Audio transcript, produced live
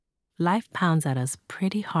Life pounds at us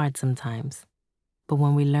pretty hard sometimes, but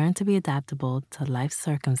when we learn to be adaptable to life's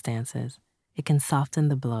circumstances, it can soften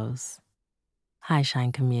the blows. Hi,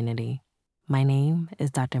 Shine community. My name is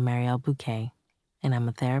Dr. Marielle Bouquet, and I'm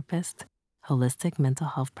a therapist, holistic mental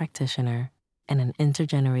health practitioner, and an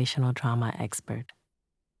intergenerational trauma expert.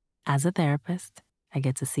 As a therapist, I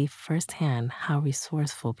get to see firsthand how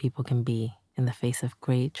resourceful people can be in the face of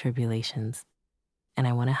great tribulations. And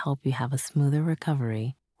I want to help you have a smoother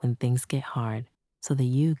recovery when things get hard so that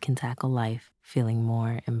you can tackle life feeling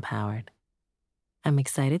more empowered. I'm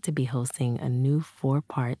excited to be hosting a new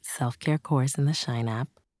 4-part self-care course in the Shine app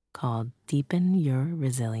called Deepen Your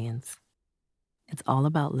Resilience. It's all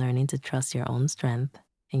about learning to trust your own strength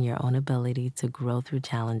and your own ability to grow through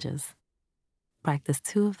challenges. Practice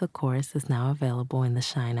 2 of the course is now available in the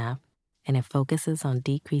Shine app, and it focuses on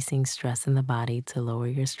decreasing stress in the body to lower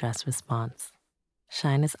your stress response.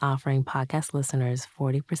 Shine is offering podcast listeners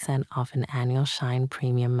 40% off an annual Shine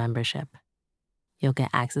Premium membership. You'll get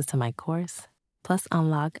access to my course, plus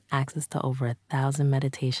unlock access to over 1,000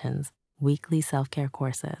 meditations, weekly self-care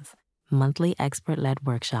courses, monthly expert-led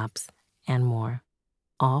workshops, and more,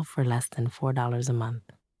 all for less than $4 a month.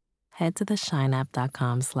 Head to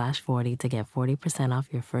theshineapp.com/40 to get 40%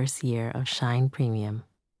 off your first year of Shine Premium.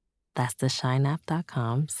 That's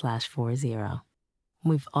theshineapp.com/40.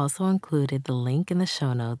 We've also included the link in the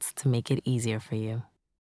show notes to make it easier for you.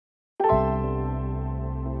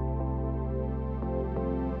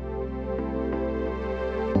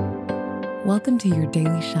 Welcome to Your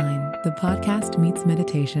Daily Shine, the podcast meets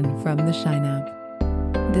meditation from the Shine app.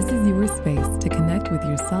 This is your space to connect with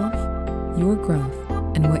yourself, your growth,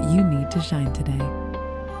 and what you need to shine today.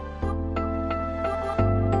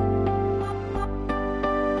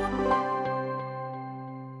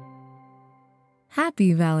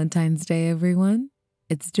 Happy Valentine's Day, everyone.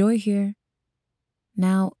 It's Joy here.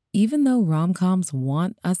 Now, even though rom-coms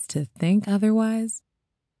want us to think otherwise,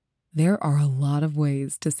 there are a lot of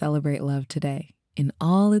ways to celebrate love today in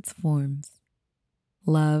all its forms.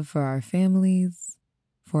 Love for our families,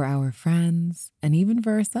 for our friends, and even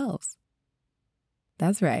for ourselves.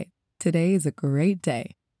 That's right. Today is a great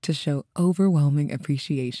day to show overwhelming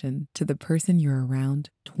appreciation to the person you're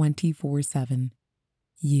around 24/7,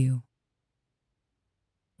 you.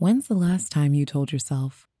 When's the last time you told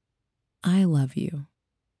yourself, I love you,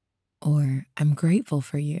 or I'm grateful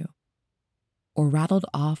for you, or rattled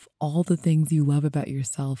off all the things you love about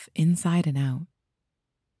yourself inside and out?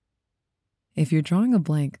 If you're drawing a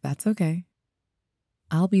blank, that's okay.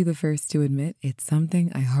 I'll be the first to admit it's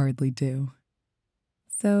something I hardly do.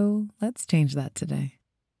 So let's change that today.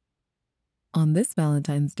 On this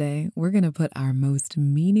Valentine's Day, we're going to put our most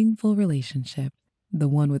meaningful relationship, the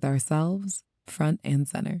one with ourselves, front and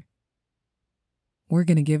center. We're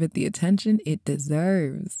going to give it the attention it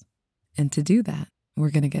deserves. And to do that,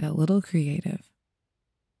 we're going to get a little creative.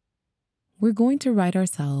 We're going to write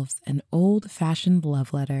ourselves an old-fashioned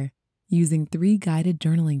love letter using 3 guided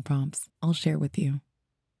journaling prompts I'll share with you.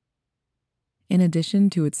 In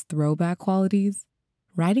addition to its throwback qualities,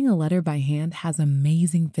 writing a letter by hand has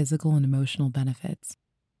amazing physical and emotional benefits.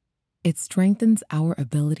 It strengthens our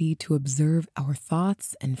ability to observe our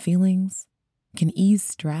thoughts and feelings, can ease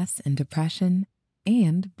stress and depression,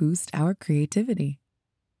 and boost our creativity.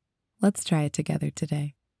 Let's try it together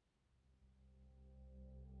today.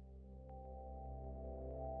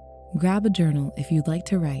 Grab a journal if you'd like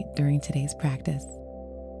to write during today's practice.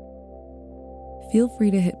 Feel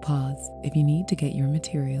free to hit pause if you need to get your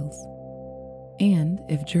materials. And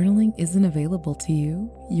if journaling isn't available to you,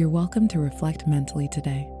 you're welcome to reflect mentally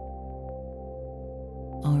today.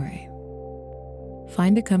 All right.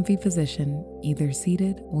 Find a comfy position, either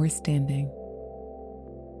seated or standing.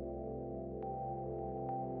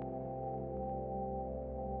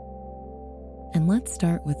 And let's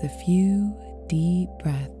start with a few deep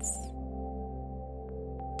breaths.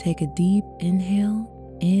 Take a deep inhale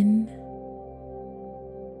in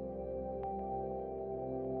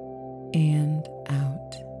and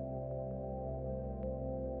out.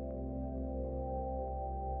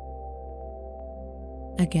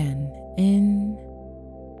 Again, in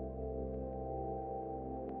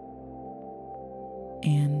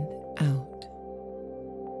and out.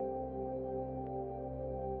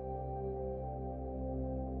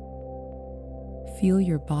 Feel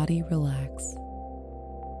your body relax.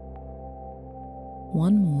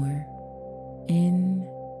 One more, in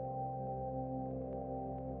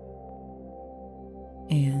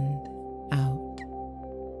and out.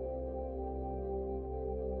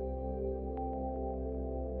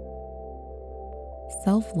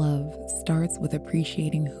 Self-love starts with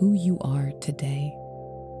appreciating who you are today.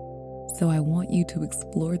 So I want you to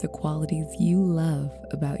explore the qualities you love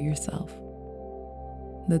about yourself,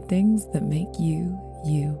 the things that make you,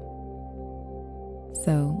 you.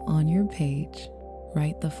 So on your page,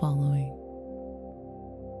 write the following: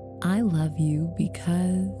 I love you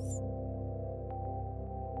because.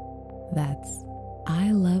 That's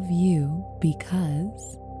I love you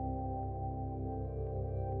because.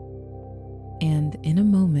 And in a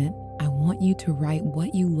moment, I want you to write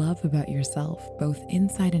what you love about yourself, both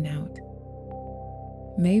inside and out.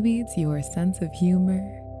 Maybe it's your sense of humor,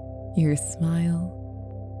 your smile,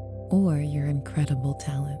 or your incredible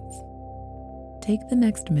talents. Take the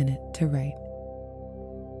next minute to write.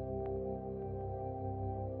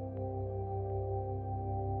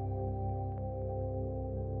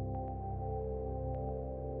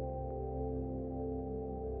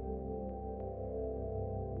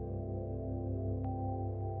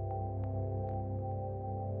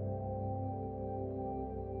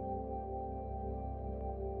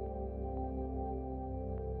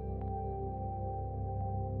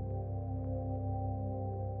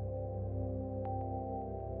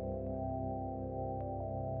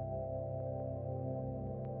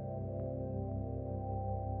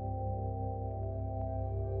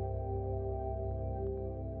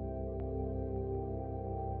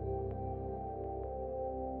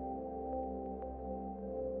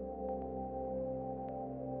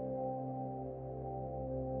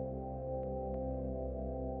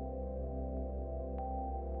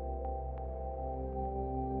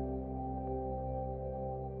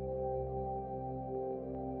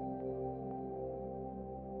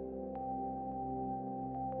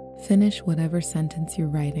 Finish whatever sentence you're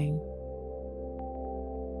writing.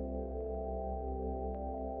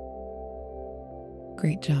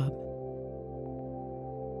 Great job.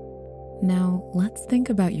 Now, let's think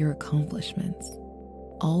about your accomplishments.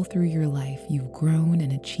 All through your life, you've grown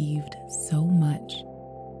and achieved so much.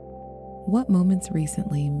 What moments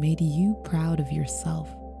recently made you proud of yourself?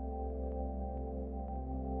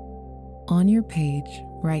 On your page,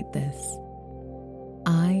 write this: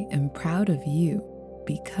 I am proud of you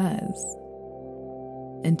because.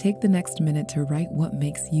 And take the next minute to write what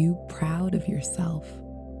makes you proud of yourself.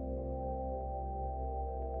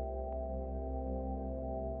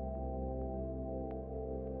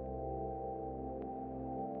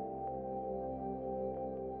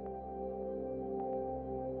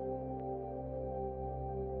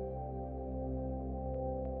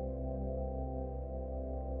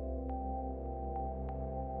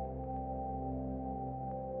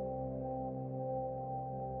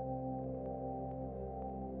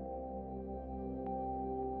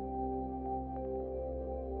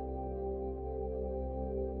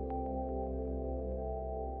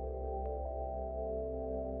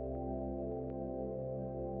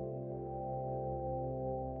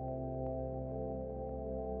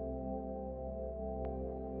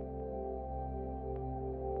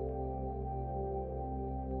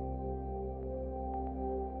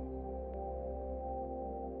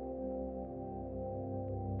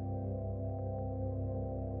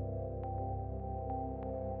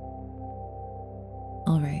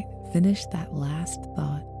 All right, finish that last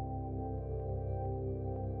thought.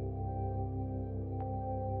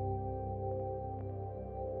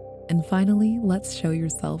 And finally, let's show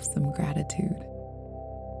yourself some gratitude.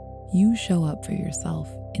 You show up for yourself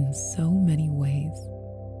in so many ways.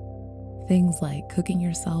 Things like cooking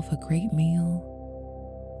yourself a great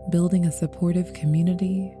meal, building a supportive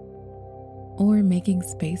community, or making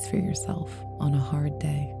space for yourself on a hard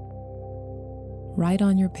day. Write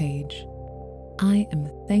on your page, I am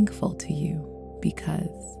thankful to you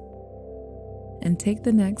because. And take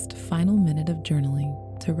the next final minute of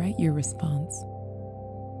journaling to write your response.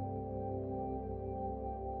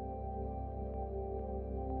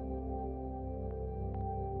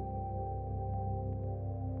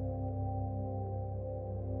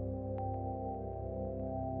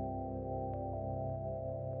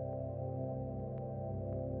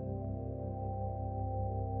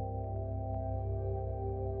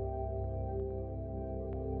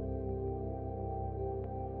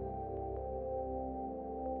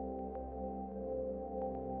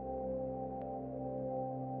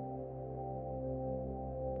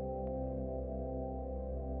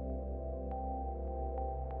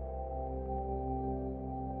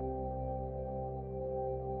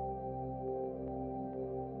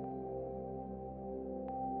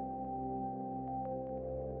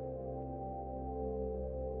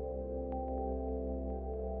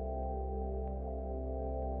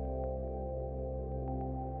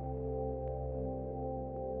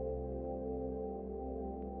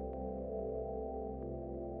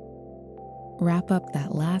 wrap up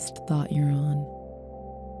that last thought you're on.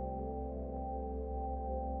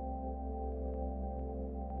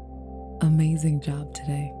 Amazing job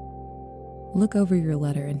today. Look over your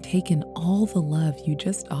letter and take in all the love you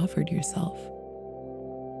just offered yourself.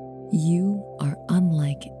 You are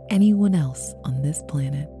unlike anyone else on this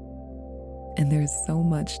planet, and there's so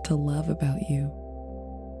much to love about you.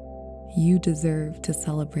 You deserve to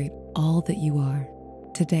celebrate all that you are,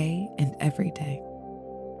 today and every day.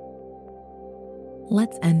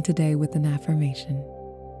 Let's end today with an affirmation.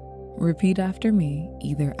 Repeat after me,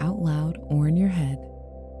 either out loud or in your head.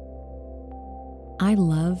 I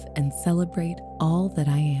love and celebrate all that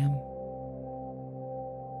I am.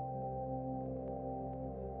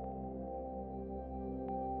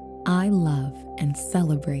 I love and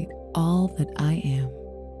celebrate all that I am.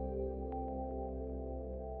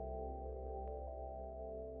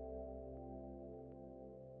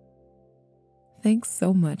 Thanks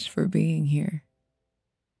so much for being here.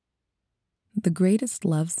 The greatest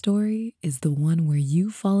love story is the one where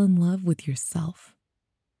you fall in love with yourself.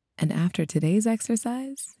 And after today's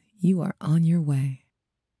exercise, you are on your way.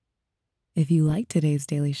 If you like today's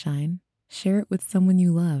Daily Shine, share it with someone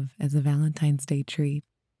you love as a Valentine's Day treat.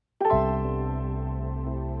 Have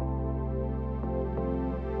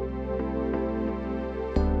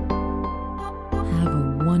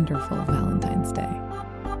a wonderful Valentine's Day.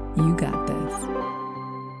 You got